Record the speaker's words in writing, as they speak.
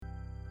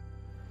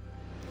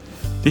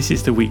This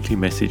is the weekly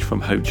message from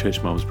Hope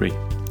Church Malmesbury.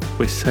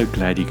 We're so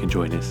glad you can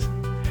join us.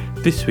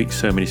 This week's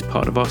sermon is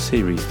part of our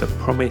series, The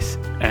Promise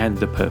and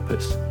the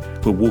Purpose.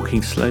 We're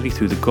walking slowly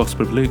through the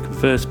Gospel of Luke,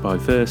 verse by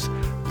verse,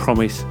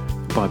 promise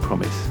by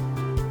promise.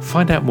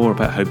 Find out more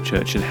about Hope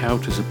Church and how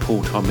to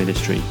support our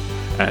ministry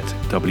at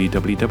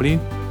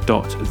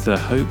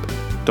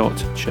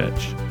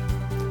www.thehope.church.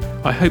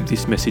 I hope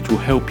this message will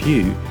help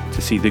you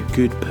to see the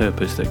good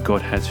purpose that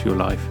God has for your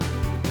life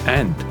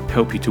and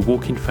help you to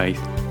walk in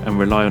faith and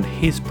rely on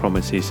His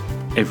promises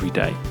every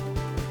day.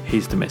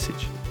 Here's the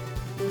message.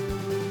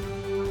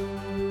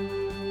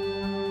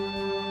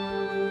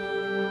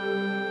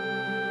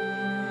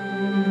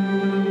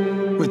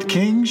 With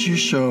kings you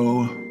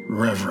show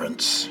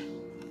reverence,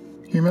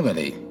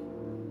 humility,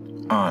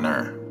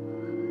 honor.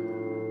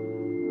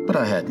 But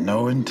I had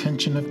no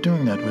intention of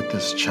doing that with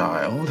this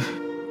child.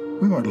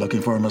 We weren't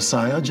looking for a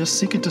Messiah, just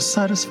seeking to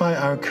satisfy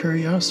our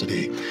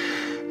curiosity.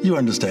 You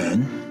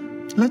understand?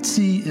 Let's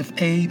see if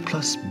A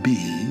plus B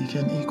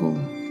can equal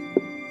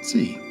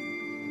C.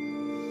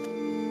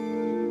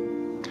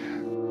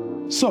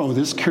 So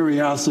this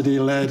curiosity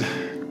led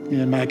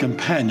me and my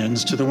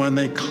companions to the one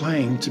they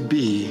claimed to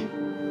be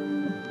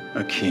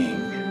a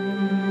king.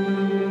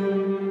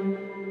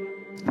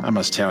 I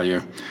must tell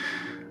you,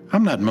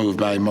 I'm not moved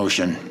by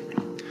emotion.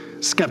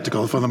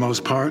 Skeptical for the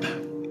most part.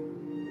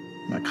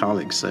 My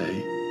colleagues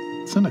say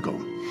cynical.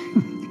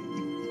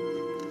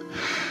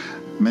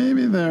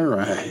 Maybe they're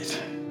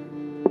right.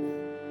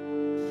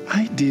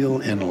 I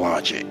deal in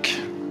logic.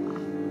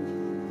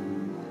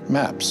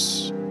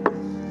 Maps.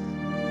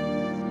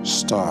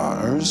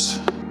 Stars.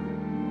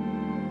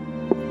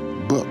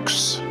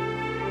 Books.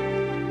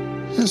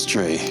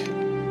 History.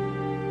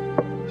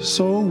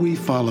 So we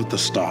followed the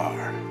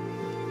star.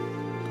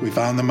 We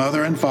found the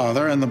mother and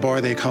father and the boy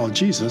they called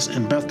Jesus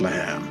in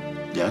Bethlehem.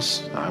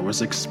 Yes, I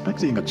was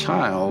expecting a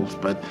child,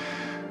 but,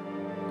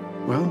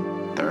 well,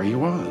 there he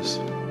was.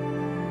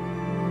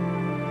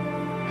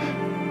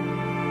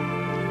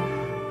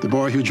 The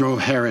boy who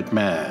drove Herod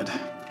mad,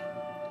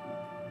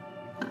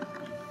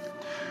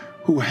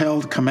 who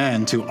held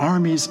command to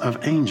armies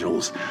of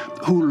angels,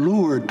 who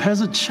lured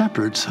peasant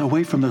shepherds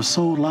away from their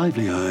sole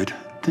livelihood.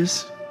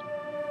 This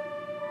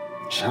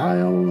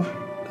child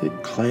they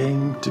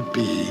claimed to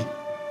be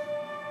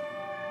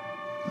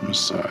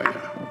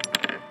Messiah.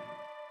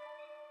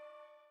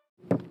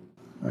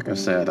 Like I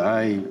said,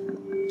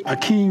 a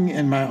king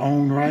in my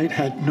own right,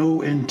 had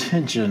no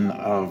intention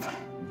of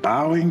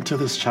bowing to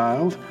this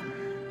child.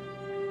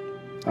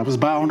 I was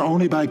bound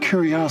only by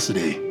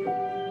curiosity.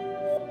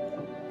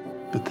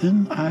 But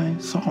then I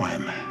saw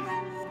him.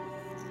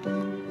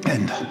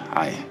 And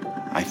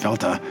I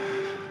felt a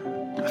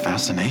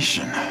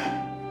fascination.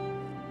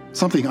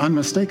 Something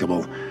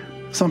unmistakable.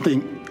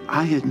 Something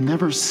I had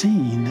never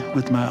seen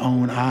with my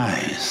own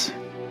eyes.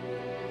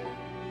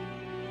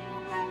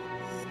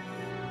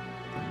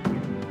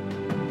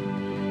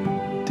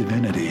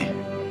 Divinity.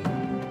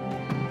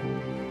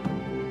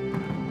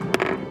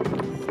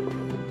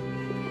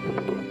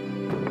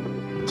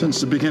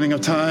 Since the beginning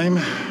of time,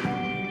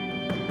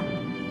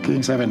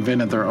 kings have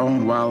invented their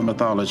own wild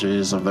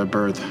mythologies of their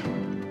birth.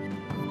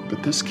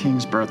 But this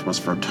king's birth was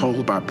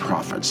foretold by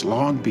prophets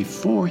long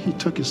before he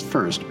took his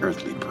first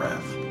earthly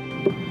breath.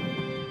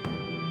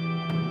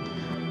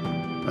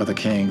 Other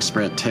kings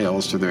spread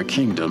tales through their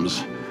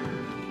kingdoms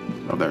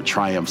of their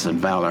triumphs and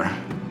valor.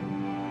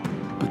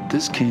 But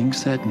this king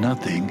said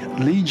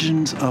nothing.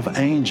 Legions of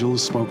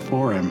angels spoke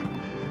for him.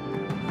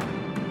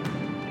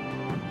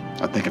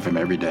 I think of him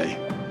every day.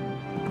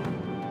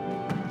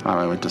 How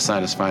I went to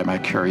satisfy my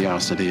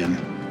curiosity and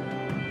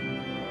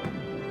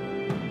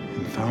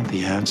found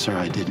the answer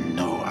I didn't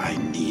know I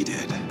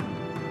needed.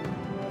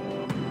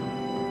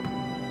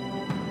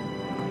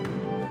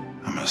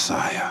 A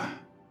Messiah.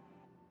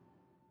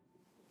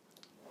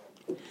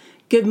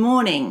 Good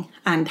morning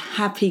and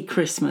happy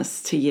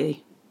Christmas to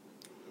you.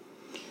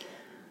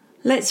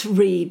 Let's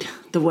read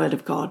the Word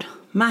of God.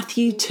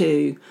 Matthew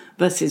 2,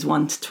 verses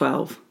 1 to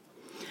 12.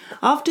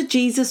 After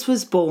Jesus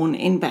was born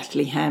in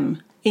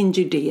Bethlehem, in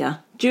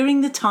Judea,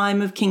 during the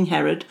time of King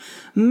Herod,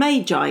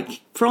 Magi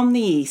from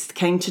the east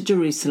came to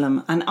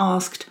Jerusalem and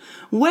asked,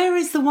 "Where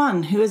is the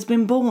one who has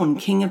been born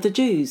King of the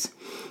Jews?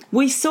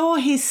 We saw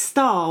his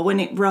star when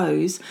it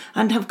rose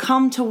and have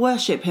come to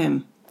worship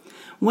him."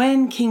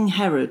 When King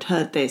Herod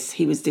heard this,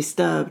 he was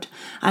disturbed,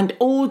 and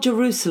all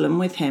Jerusalem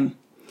with him.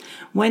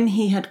 When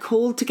he had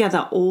called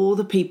together all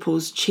the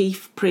people's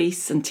chief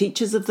priests and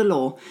teachers of the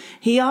law,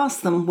 he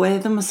asked them where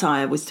the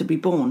Messiah was to be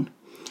born.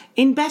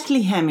 "In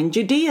Bethlehem in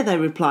Judea," they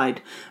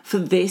replied, "for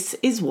this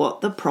is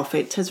what the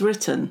prophet has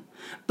written.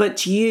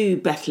 But you,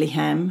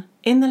 Bethlehem,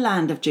 in the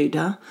land of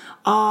Judah,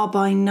 are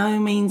by no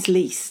means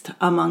least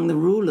among the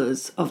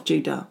rulers of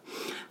Judah.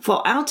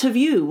 For out of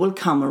you will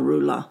come a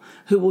ruler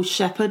who will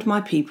shepherd my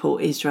people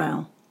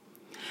Israel."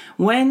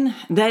 When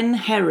then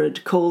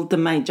Herod called the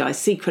Magi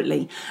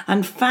secretly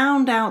and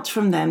found out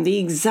from them the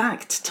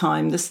exact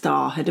time the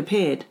star had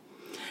appeared,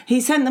 He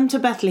sent them to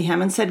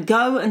Bethlehem and said,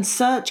 "Go and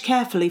search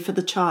carefully for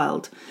the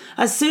child.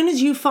 As soon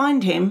as you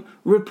find him,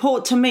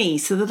 report to me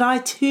so that I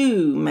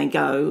too may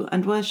go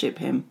and worship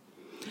him."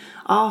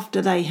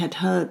 After they had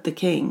heard the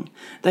king,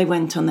 they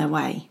went on their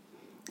way.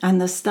 And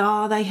the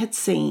star they had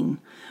seen,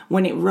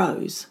 when it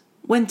rose,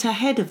 went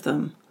ahead of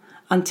them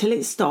until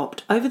it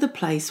stopped over the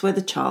place where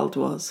the child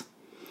was.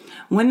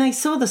 When they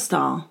saw the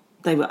star,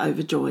 they were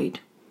overjoyed.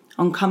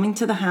 On coming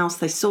to the house,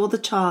 they saw the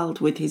child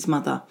with his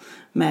mother,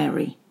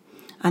 Mary,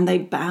 and they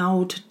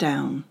bowed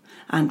down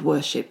and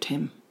worshipped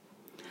him.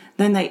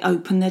 Then they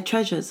opened their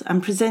treasures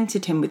and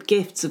presented him with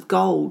gifts of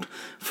gold,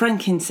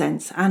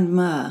 frankincense, and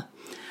myrrh.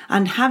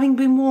 And having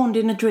been warned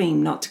in a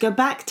dream not to go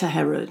back to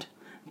Herod,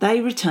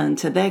 they returned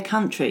to their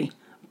country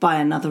by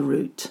another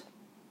route.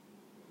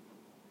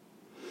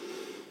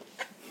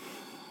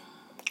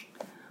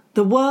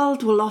 The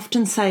world will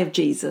often say of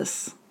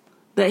Jesus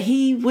that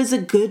he was a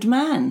good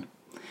man.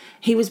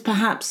 He was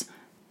perhaps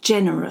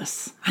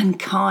generous and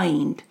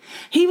kind.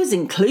 He was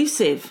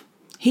inclusive.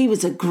 He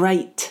was a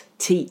great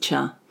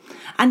teacher.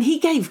 And he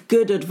gave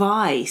good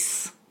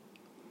advice.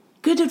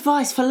 Good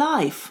advice for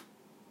life.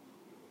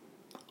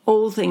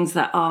 All things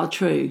that are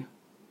true.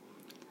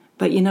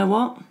 But you know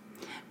what?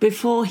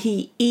 Before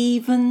he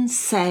even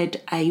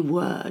said a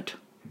word,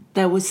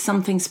 there was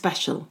something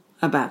special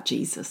about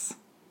Jesus.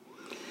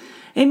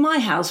 In my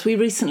house, we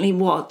recently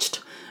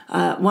watched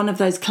one of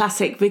those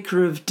classic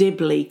Vicar of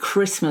Dibley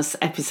Christmas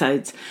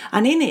episodes.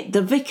 And in it,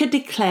 the vicar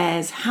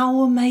declares how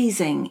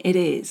amazing it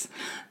is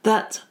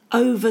that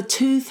over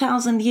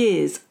 2,000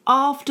 years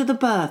after the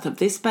birth of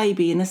this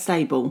baby in a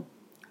stable,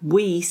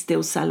 we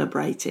still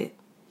celebrate it.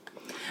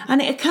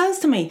 And it occurs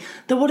to me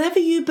that whatever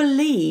you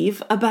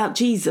believe about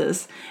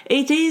Jesus,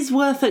 it is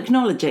worth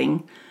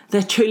acknowledging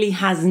there truly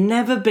has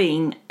never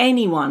been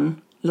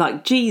anyone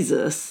like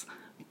Jesus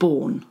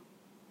born.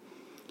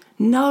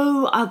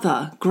 No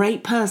other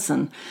great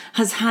person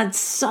has had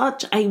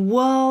such a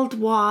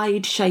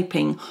worldwide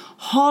shaping,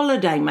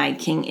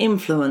 holiday-making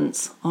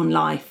influence on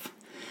life.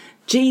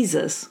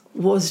 Jesus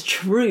was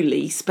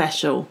truly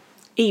special,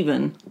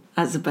 even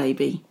as a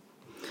baby.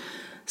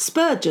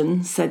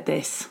 Spurgeon said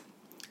this: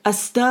 "A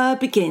stir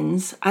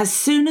begins as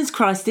soon as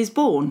Christ is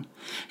born.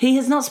 He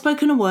has not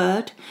spoken a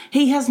word.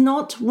 He has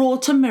not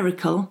wrought a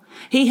miracle.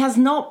 He has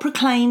not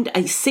proclaimed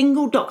a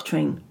single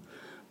doctrine.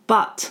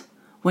 But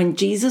when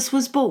Jesus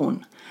was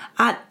born,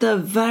 at the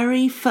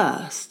very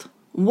first,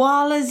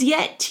 while as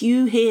yet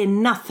you hear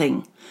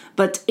nothing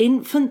but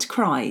infant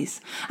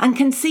cries, and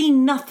can see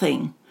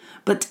nothing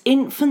but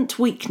infant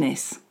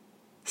weakness,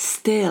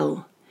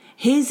 still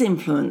his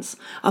influence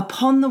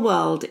upon the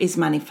world is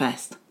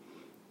manifest.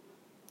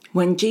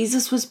 When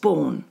Jesus was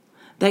born,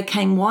 there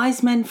came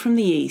wise men from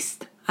the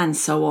east, and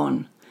so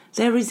on.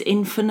 There is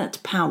infinite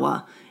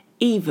power,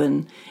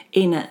 even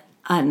in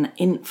an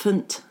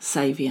infant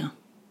Saviour."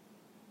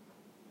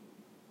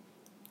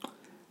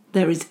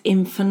 There is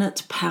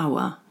infinite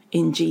power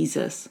in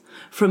Jesus,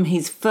 from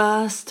his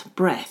first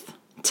breath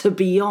to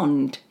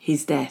beyond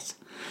his death.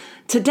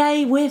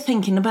 Today we're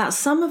thinking about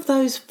some of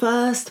those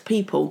first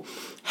people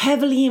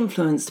heavily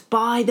influenced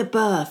by the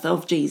birth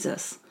of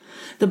Jesus.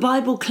 The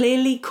Bible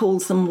clearly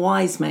calls them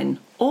wise men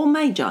or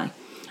magi,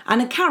 and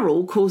a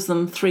carol calls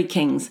them three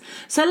kings.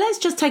 So let's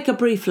just take a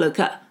brief look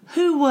at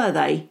who were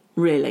they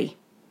really.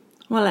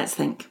 Well, let's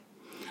think.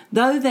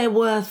 Though there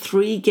were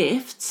three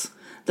gifts,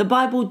 the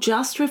Bible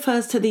just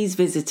refers to these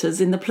visitors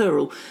in the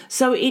plural,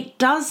 so it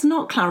does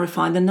not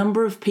clarify the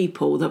number of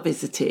people that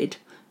visited,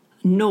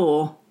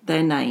 nor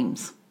their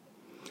names.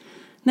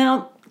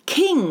 Now,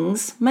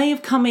 kings may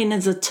have come in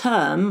as a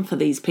term for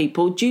these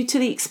people due to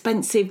the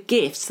expensive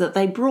gifts that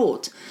they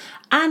brought,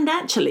 and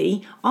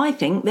actually, I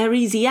think, their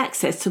easy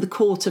access to the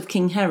court of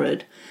King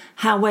Herod.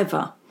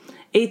 However,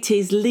 it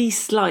is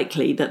least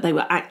likely that they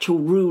were actual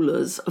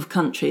rulers of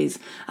countries,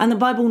 and the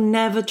Bible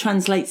never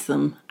translates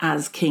them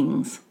as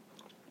kings.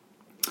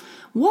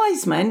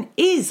 Wise men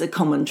is a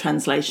common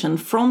translation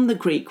from the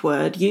Greek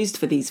word used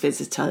for these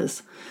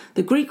visitors.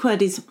 The Greek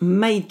word is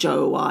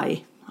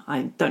magoi.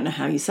 I don't know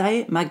how you say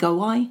it,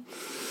 magoi.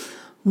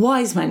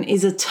 Wise men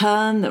is a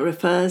term that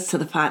refers to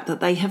the fact that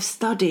they have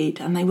studied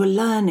and they were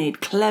learned,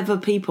 clever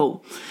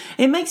people.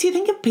 It makes you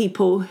think of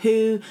people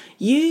who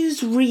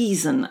use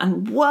reason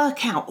and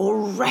work out or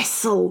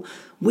wrestle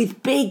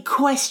with big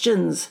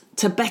questions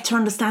to better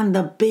understand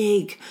the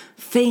big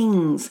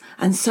things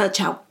and search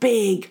out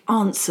big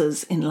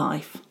answers in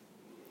life.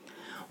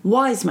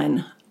 Wise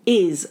men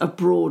is a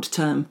broad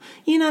term.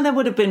 You know, there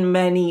would have been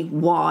many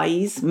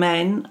wise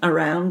men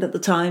around at the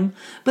time,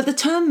 but the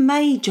term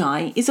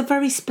magi is a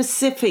very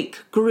specific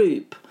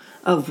group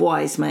of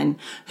wise men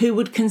who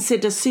would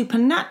consider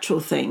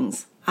supernatural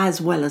things as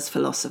well as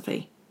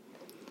philosophy.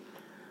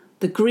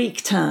 The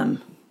Greek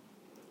term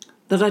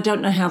that I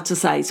don't know how to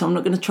say, so I'm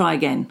not going to try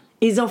again,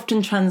 is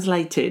often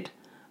translated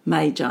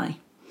magi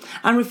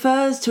and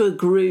refers to a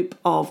group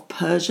of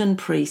Persian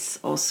priests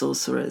or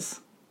sorcerers.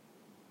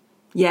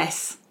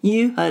 Yes,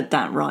 you heard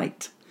that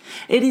right.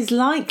 It is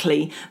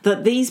likely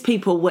that these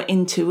people were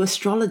into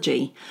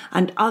astrology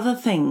and other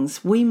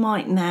things we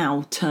might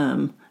now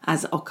term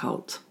as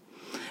occult.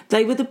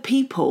 They were the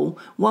people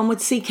one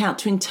would seek out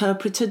to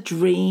interpret a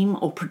dream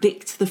or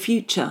predict the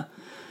future.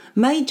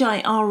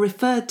 Magi are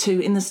referred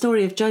to in the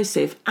story of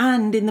Joseph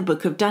and in the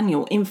book of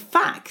Daniel. In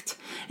fact,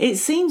 it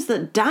seems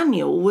that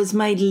Daniel was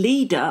made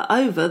leader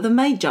over the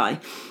Magi,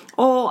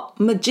 or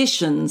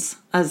magicians,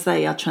 as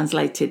they are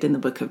translated in the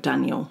book of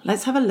Daniel.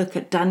 Let's have a look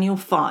at Daniel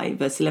 5,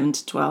 verse 11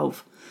 to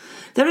 12.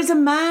 There is a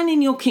man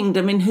in your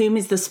kingdom in whom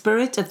is the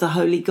spirit of the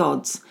holy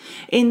gods.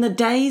 In the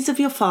days of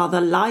your father,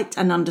 light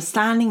and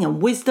understanding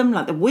and wisdom,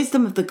 like the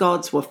wisdom of the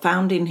gods, were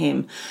found in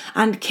him.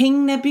 And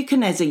King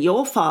Nebuchadnezzar,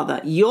 your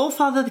father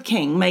the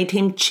king, made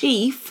him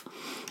chief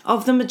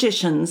of the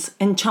magicians,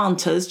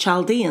 enchanters,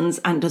 Chaldeans,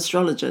 and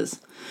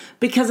astrologers.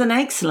 Because an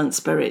excellent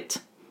spirit,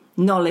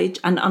 knowledge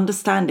and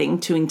understanding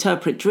to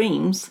interpret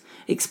dreams,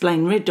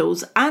 explain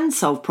riddles, and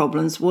solve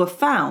problems were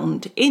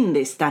found in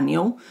this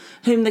Daniel,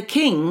 whom the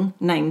king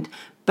named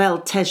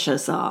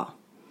Belteshazzar.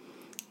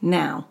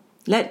 Now,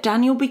 let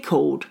Daniel be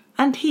called,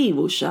 and he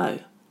will show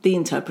the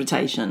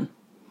interpretation.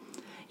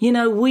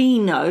 We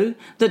know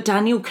that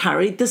Daniel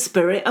carried the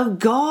Spirit of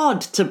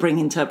God to bring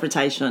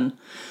interpretation,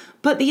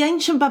 but the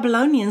ancient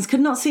Babylonians could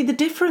not see the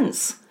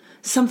difference.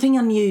 Something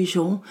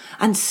unusual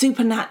and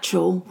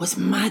supernatural was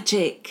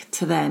magic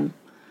to them.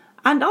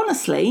 And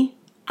honestly,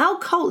 our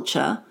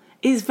culture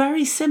is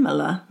very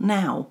similar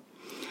now.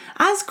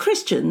 As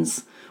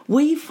Christians,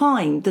 we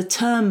find the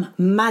term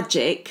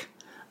magic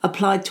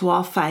applied to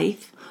our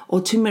faith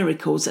or to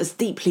miracles as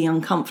deeply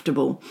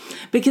uncomfortable,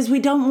 because we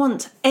don't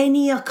want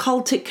any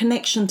occultic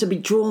connection to be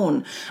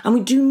drawn, and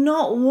we do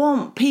not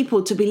want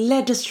people to be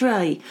led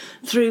astray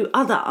through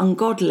other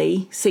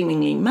ungodly,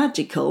 seemingly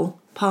magical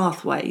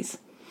pathways.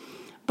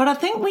 But I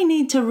think we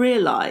need to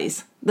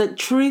realise that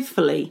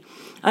truthfully,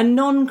 a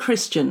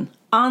non-Christian,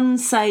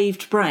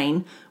 unsaved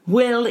brain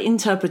will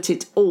interpret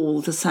it all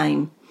the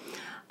same.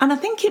 And I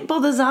think it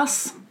bothers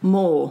us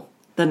more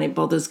than it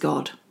bothers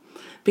God,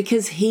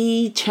 because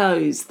he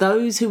chose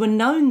those who were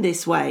known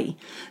this way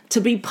to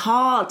be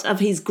part of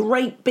his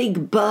great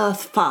big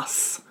birth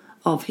fuss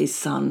of his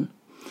son,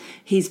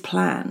 his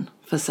plan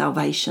for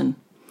salvation.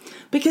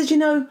 Because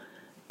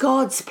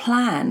God's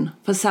plan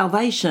for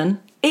salvation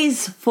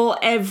is for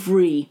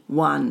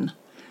everyone.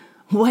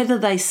 Whether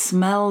they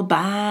smell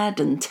bad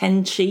and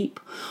tend sheep,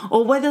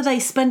 or whether they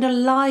spend a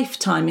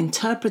lifetime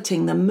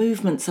interpreting the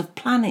movements of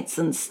planets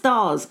and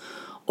stars,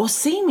 or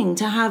seeming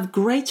to have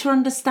greater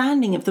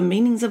understanding of the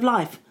meanings of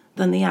life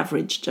than the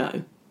average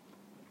Joe.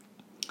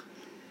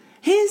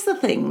 Here's the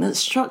thing that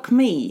struck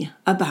me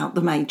about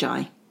the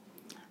Magi.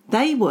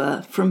 They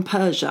were from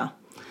Persia.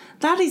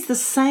 That is the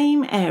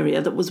same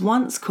area that was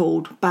once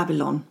called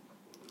Babylon.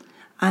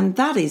 And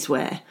that is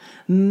where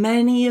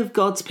many of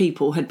God's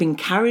people had been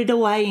carried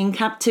away in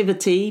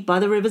captivity by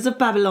the rivers of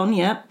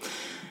Babylon,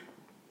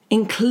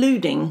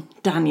 including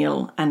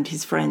Daniel and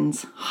his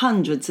friends,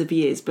 hundreds of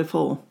years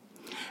before.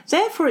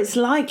 Therefore, it's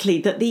likely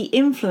that the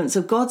influence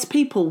of God's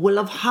people will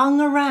have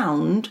hung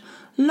around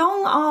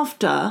long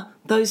after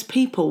those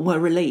people were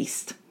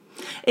released.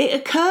 It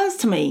occurs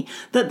to me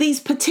that these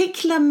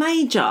particular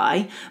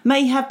Magi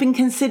may have been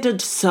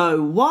considered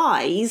so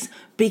wise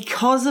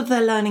because of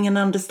their learning and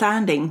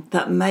understanding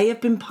that may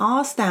have been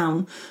passed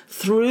down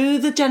through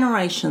the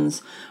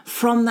generations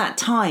from that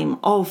time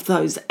of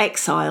those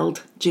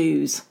exiled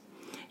Jews.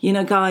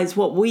 Guys,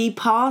 what we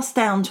pass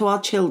down to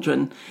our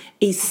children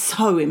is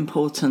so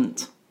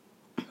important.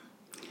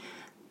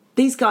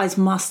 These guys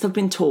must have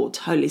been taught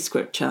Holy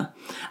Scripture,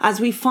 as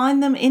we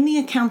find them in the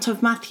account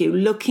of Matthew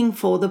looking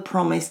for the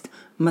promised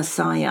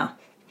Messiah.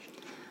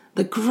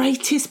 The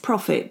greatest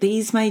prophet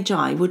these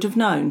Magi would have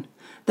known,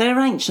 their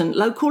ancient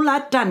local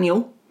lad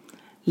Daniel,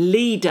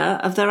 leader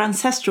of their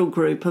ancestral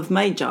group of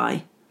Magi,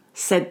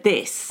 said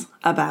this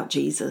about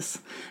Jesus.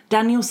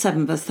 Daniel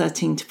 7, verse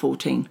 13 to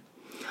 14.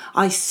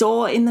 I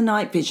saw in the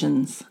night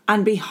visions,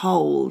 and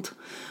behold,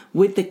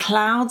 with the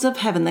clouds of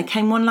heaven there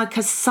came one like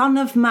a son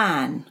of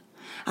man.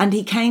 And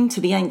he came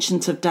to the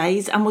Ancient of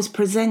Days and was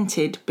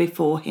presented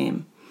before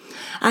him.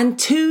 And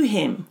to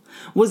him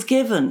was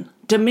given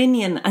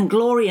dominion and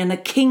glory and a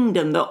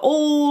kingdom that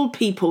all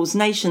peoples,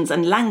 nations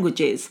and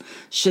languages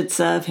should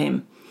serve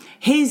him.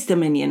 His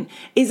dominion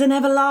is an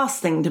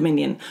everlasting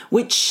dominion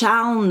which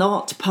shall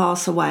not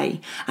pass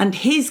away, and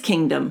his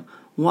kingdom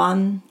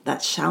one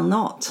that shall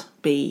not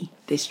be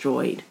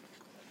destroyed.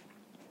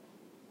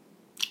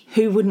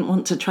 Who wouldn't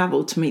want to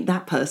travel to meet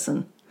that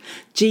person?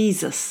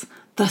 Jesus,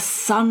 the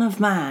Son of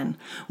Man,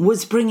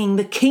 was bringing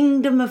the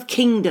kingdom of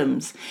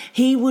kingdoms.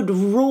 He would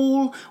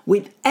rule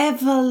with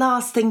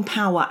everlasting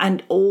power,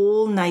 and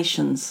all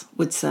nations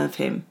would serve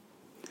him.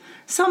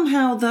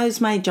 Somehow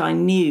those Magi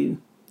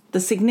knew the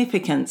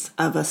significance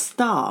of a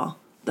star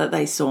that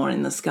they saw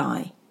in the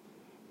sky.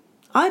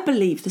 I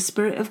believe the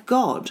Spirit of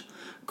God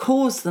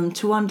caused them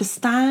to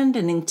understand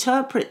and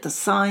interpret the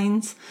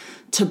signs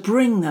to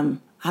bring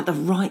them at the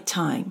right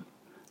time,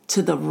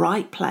 to the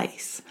right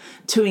place,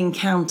 to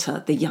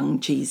encounter the young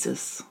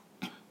Jesus.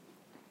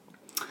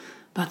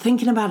 But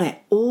thinking about it,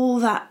 all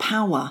that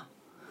power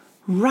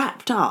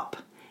wrapped up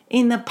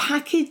in the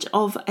package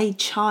of a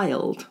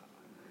child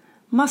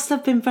must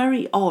have been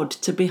very odd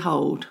to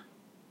behold.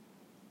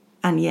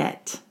 And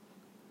yet,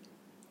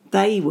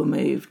 they were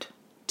moved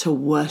to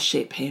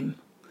worship him.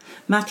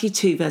 Matthew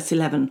 2 verse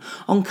 11.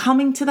 On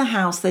coming to the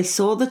house, they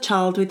saw the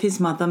child with his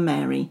mother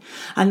Mary,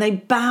 and they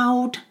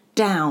bowed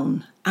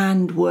down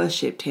and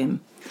worshipped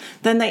him.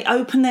 Then they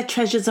opened their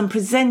treasures and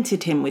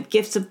presented him with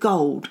gifts of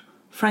gold,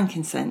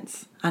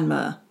 frankincense, and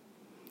myrrh.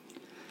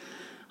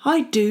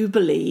 I do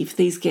believe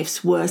these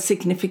gifts were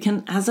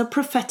significant as a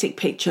prophetic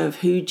picture of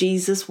who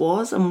Jesus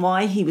was and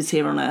why he was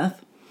here on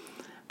earth.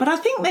 But I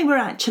think they were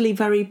actually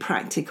very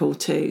practical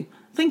too.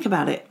 Think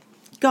about it.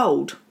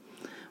 Gold.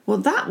 Well,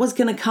 that was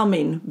going to come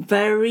in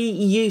very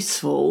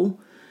useful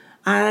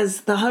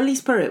as the Holy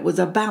Spirit was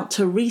about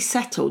to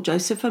resettle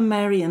Joseph and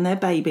Mary and their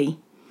baby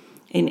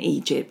in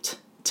Egypt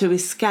to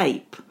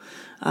escape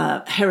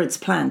Herod's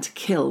plan to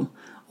kill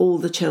all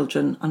the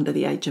children under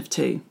the age of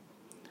 2.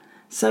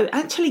 So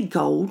actually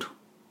gold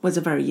was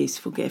a very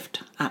useful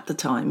gift at the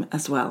time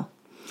as well.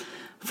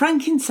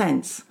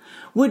 Frankincense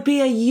would be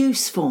a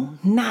useful,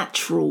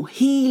 natural,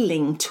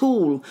 healing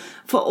tool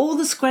for all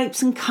the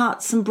scrapes and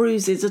cuts and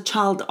bruises a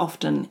child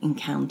often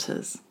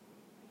encounters.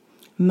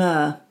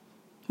 Myrrh.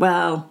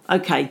 Well,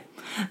 okay,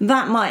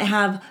 that might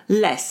have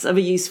less of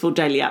a useful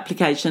daily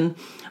application,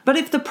 but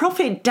if the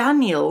prophet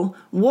Daniel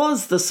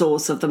was the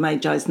source of the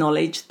Magi's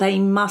knowledge, they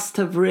must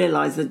have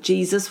realised that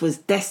Jesus was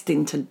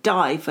destined to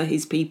die for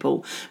his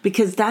people,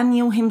 because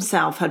Daniel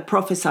himself had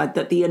prophesied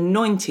that the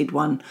anointed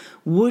one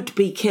would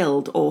be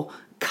killed or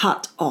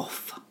cut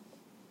off.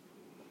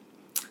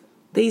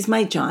 These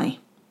Magi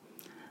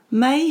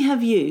may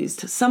have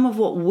used some of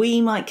what we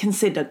might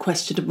consider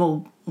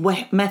questionable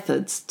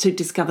methods to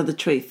discover the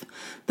truth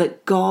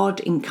that God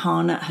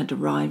incarnate had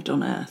arrived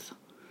on earth.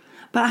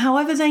 But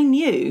however they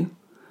knew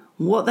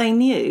what they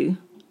knew,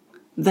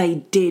 they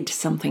did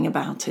something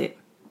about it.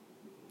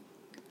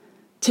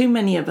 Too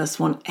many of us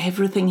want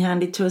everything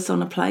handed to us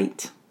on a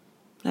plate.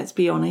 Let's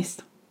be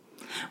honest.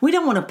 We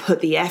don't want to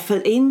put the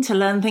effort in to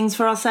learn things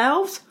for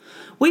ourselves.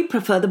 We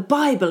prefer the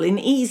Bible in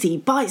easy,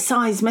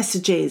 bite-sized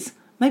messages,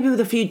 maybe with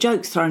a few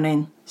jokes thrown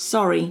in.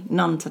 Sorry,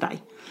 none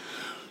today.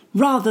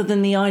 Rather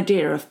than the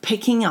idea of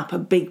picking up a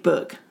big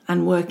book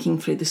and working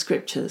through the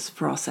scriptures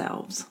for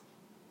ourselves.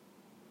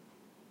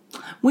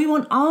 We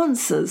want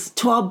answers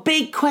to our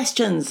big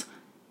questions,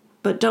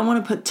 but don't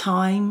want to put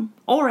time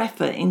or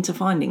effort into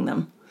finding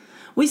them.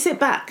 We sit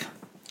back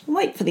and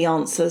wait for the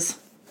answers,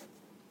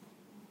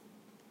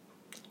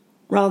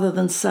 rather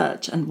than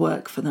search and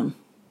work for them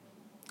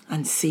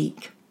and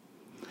seek.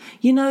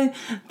 You know,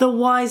 the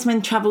wise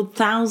men travelled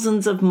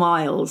thousands of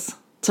miles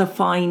to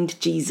find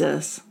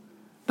Jesus.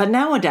 But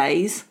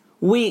nowadays,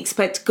 we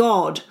expect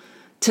God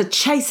to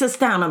chase us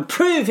down and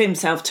prove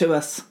himself to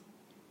us.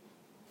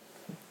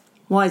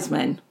 Wise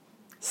men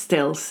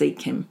still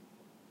seek him.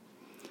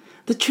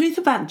 The truth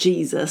about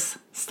Jesus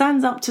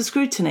stands up to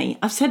scrutiny.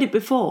 I've said it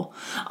before.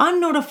 I'm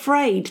not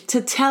afraid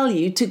to tell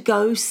you to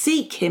go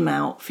seek him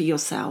out for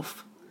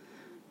yourself.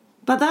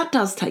 But that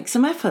does take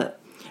some effort.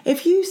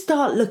 If you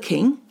start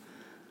looking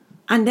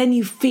and then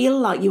you feel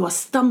like you are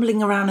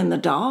stumbling around in the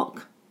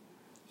dark,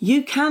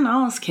 you can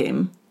ask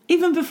him,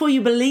 even before you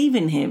believe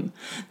in him,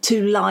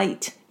 to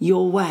light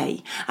your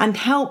way and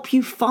help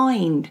you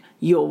find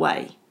your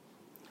way.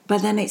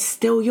 But then it's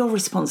still your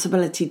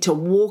responsibility to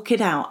walk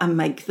it out and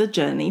make the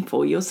journey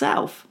for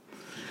yourself.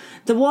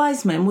 The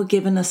wise men were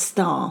given a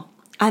star,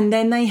 and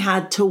then they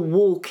had to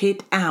walk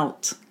it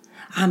out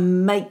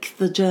and make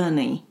the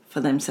journey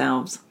for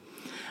themselves.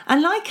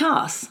 And like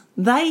us,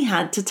 they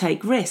had to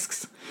take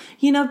risks.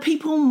 You know,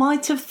 people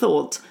might have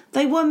thought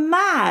they were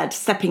mad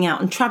stepping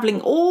out and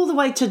travelling all the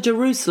way to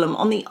Jerusalem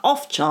on the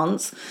off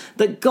chance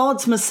that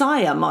God's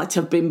Messiah might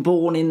have been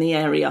born in the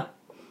area.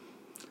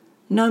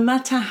 No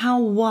matter how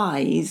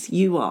wise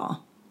you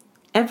are,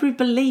 every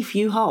belief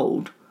you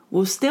hold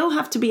will still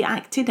have to be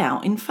acted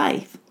out in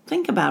faith.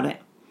 Think about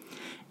it.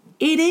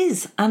 It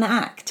is an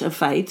act of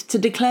faith to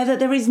declare that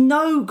there is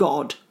no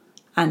God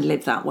and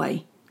live that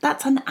way.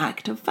 That's an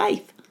act of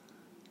faith.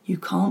 You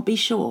can't be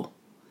sure.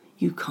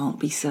 You can't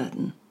be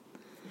certain.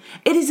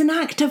 It is an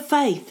act of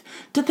faith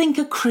to think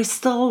a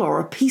crystal or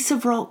a piece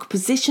of rock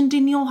positioned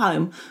in your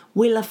home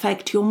will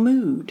affect your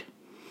mood.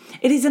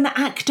 It is an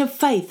act of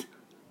faith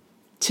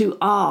to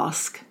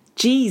ask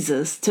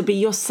Jesus to be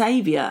your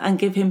saviour and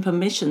give him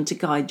permission to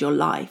guide your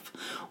life.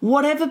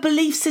 Whatever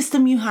belief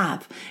system you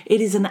have,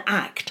 it is an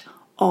act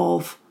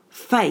of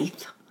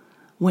faith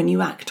when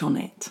you act on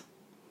it.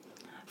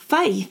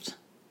 Faith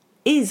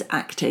is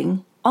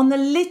acting on the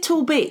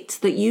little bit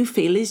that you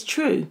feel is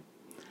true.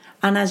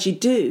 And as you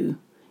do,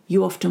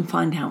 you often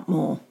find out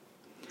more.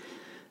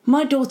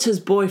 My daughter's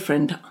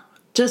boyfriend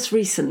just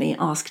recently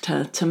asked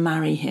her to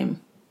marry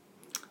him.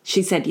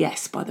 She said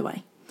yes, by the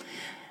way.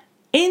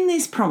 In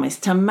this promise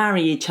to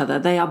marry each other,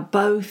 they are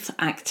both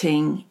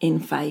acting in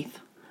faith.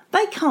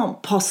 They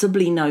can't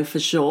possibly know for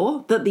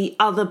sure that the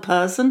other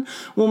person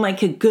will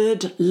make a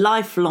good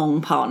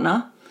lifelong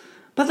partner,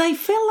 but they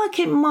feel like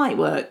it might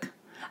work,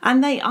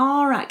 and they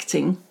are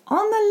acting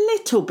on the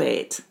little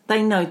bit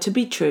they know to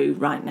be true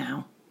right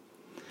now,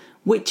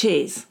 which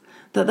is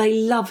that they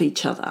love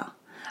each other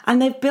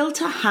and they've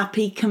built a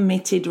happy,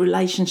 committed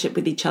relationship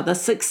with each other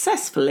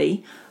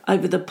successfully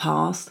over the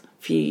past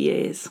few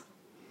years.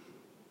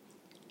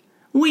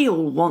 We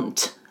all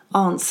want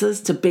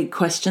answers to big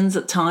questions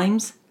at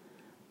times,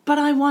 but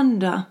I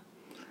wonder,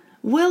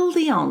 will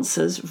the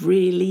answers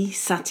really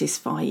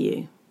satisfy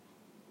you?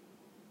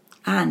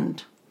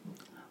 And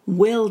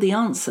will the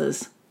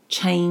answers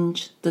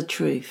change the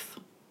truth?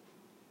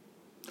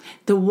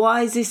 The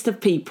wisest of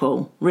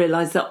people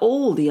realise that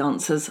all the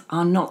answers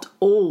are not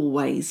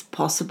always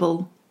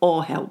possible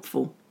or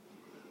helpful.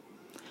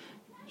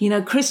 You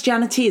know,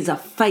 Christianity is a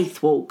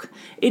faith walk.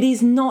 It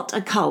is not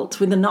a cult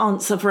with an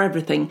answer for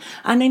everything.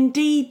 And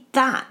indeed,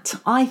 that,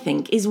 I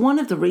think, is one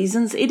of the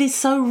reasons it is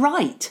so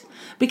right,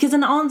 because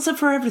an answer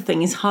for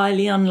everything is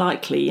highly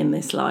unlikely in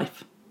this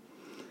life.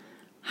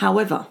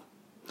 However,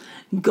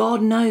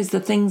 God knows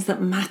the things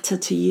that matter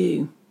to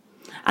you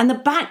and the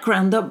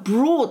background that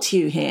brought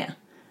you here.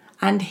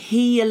 And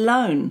He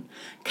alone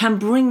can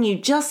bring you,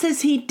 just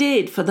as He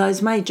did for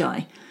those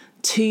Magi,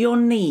 to your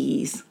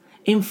knees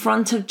in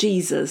front of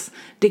Jesus,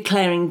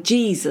 declaring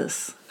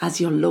Jesus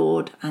as your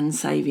Lord and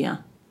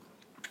Saviour.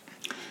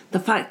 The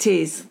fact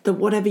is that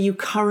whatever you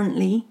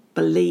currently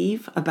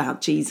believe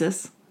about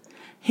Jesus,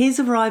 His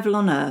arrival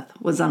on earth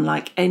was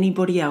unlike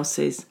anybody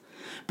else's,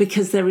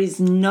 because there is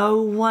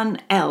no one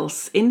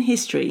else in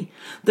history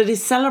that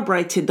is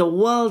celebrated the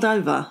world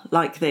over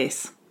like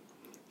this.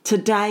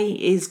 Today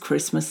is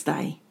Christmas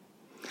Day.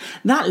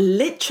 That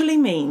literally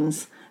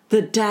means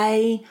the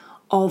day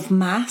of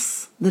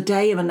Mass, the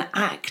day of an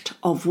act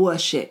of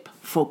worship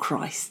for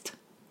Christ,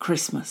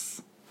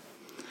 Christmas.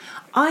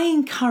 I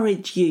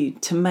encourage you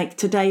to make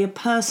today a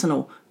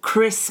personal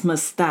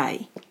Christmas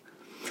Day.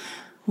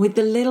 With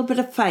the little bit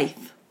of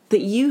faith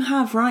that you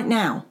have right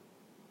now,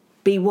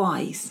 be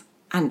wise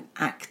and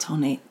act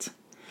on it.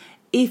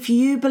 If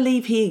you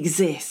believe He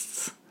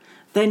exists,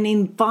 then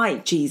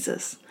invite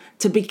Jesus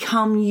to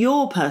become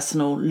your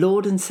personal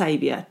Lord and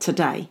Saviour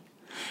today.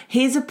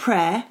 Here's a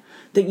prayer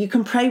that you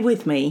can pray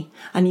with me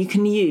and you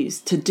can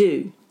use to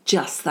do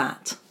just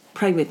that.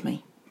 Pray with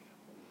me.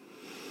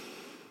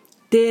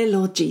 Dear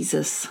Lord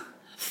Jesus,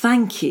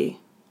 thank you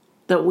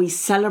that we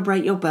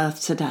celebrate your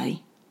birth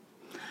today.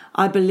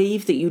 I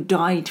believe that you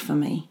died for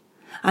me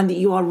and that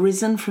you are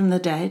risen from the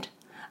dead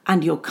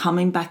and you're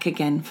coming back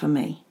again for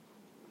me.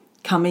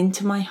 Come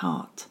into my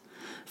heart.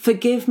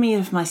 Forgive me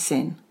of my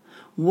sin.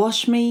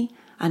 Wash me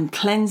and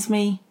cleanse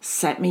me,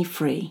 set me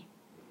free.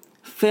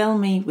 Fill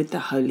me with the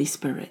Holy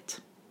Spirit.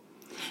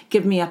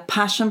 Give me a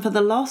passion for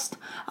the lost,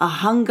 a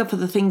hunger for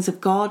the things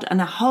of God,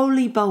 and a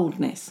holy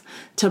boldness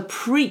to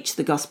preach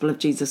the gospel of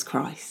Jesus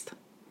Christ.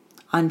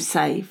 I'm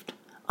saved,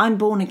 I'm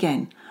born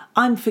again,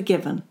 I'm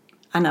forgiven,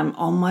 and I'm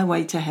on my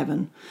way to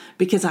heaven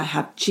because I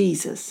have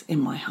Jesus in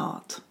my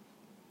heart.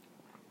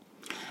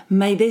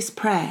 May this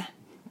prayer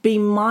be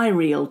my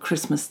real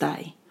Christmas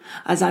Day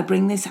as I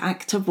bring this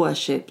act of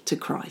worship to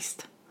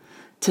Christ.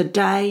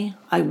 Today,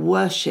 I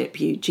worship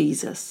you,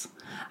 Jesus,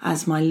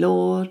 as my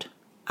Lord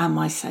and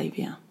my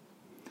Saviour.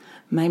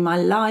 May my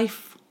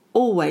life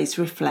always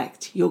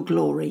reflect your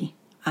glory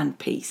and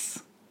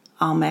peace.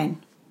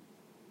 Amen.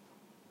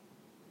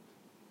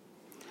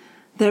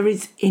 There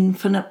is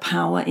infinite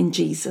power in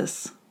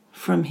Jesus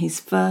from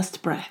His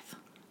first breath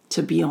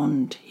to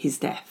beyond His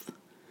death.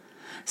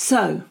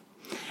 So,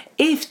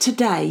 if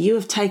today you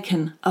have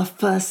taken a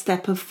first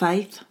step of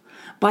faith,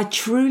 by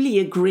truly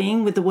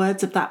agreeing with the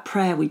words of that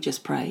prayer we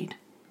just prayed,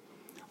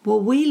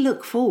 well, we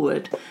look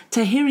forward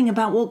to hearing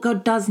about what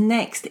God does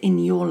next in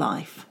your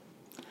life.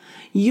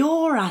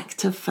 Your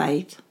act of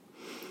faith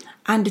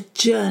and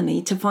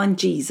journey to find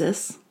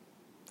Jesus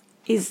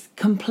is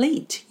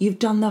complete. You've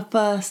done the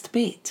first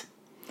bit.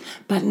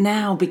 But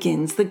now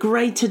begins the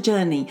greater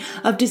journey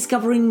of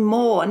discovering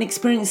more and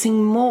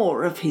experiencing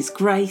more of His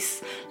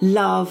grace,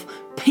 love,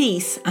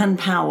 peace and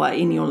power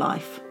in your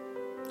life.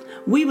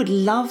 We would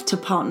love to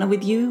partner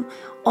with you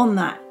on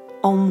that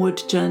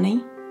onward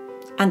journey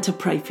and to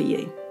pray for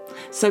you.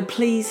 So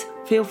please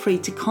feel free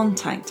to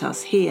contact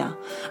us here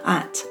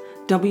at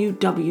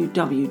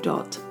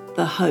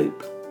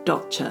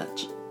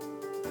www.thehope.church.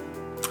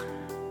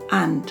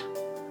 And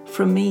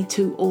from me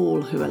to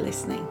all who are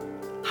listening,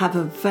 have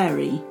a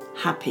very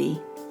happy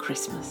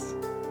Christmas.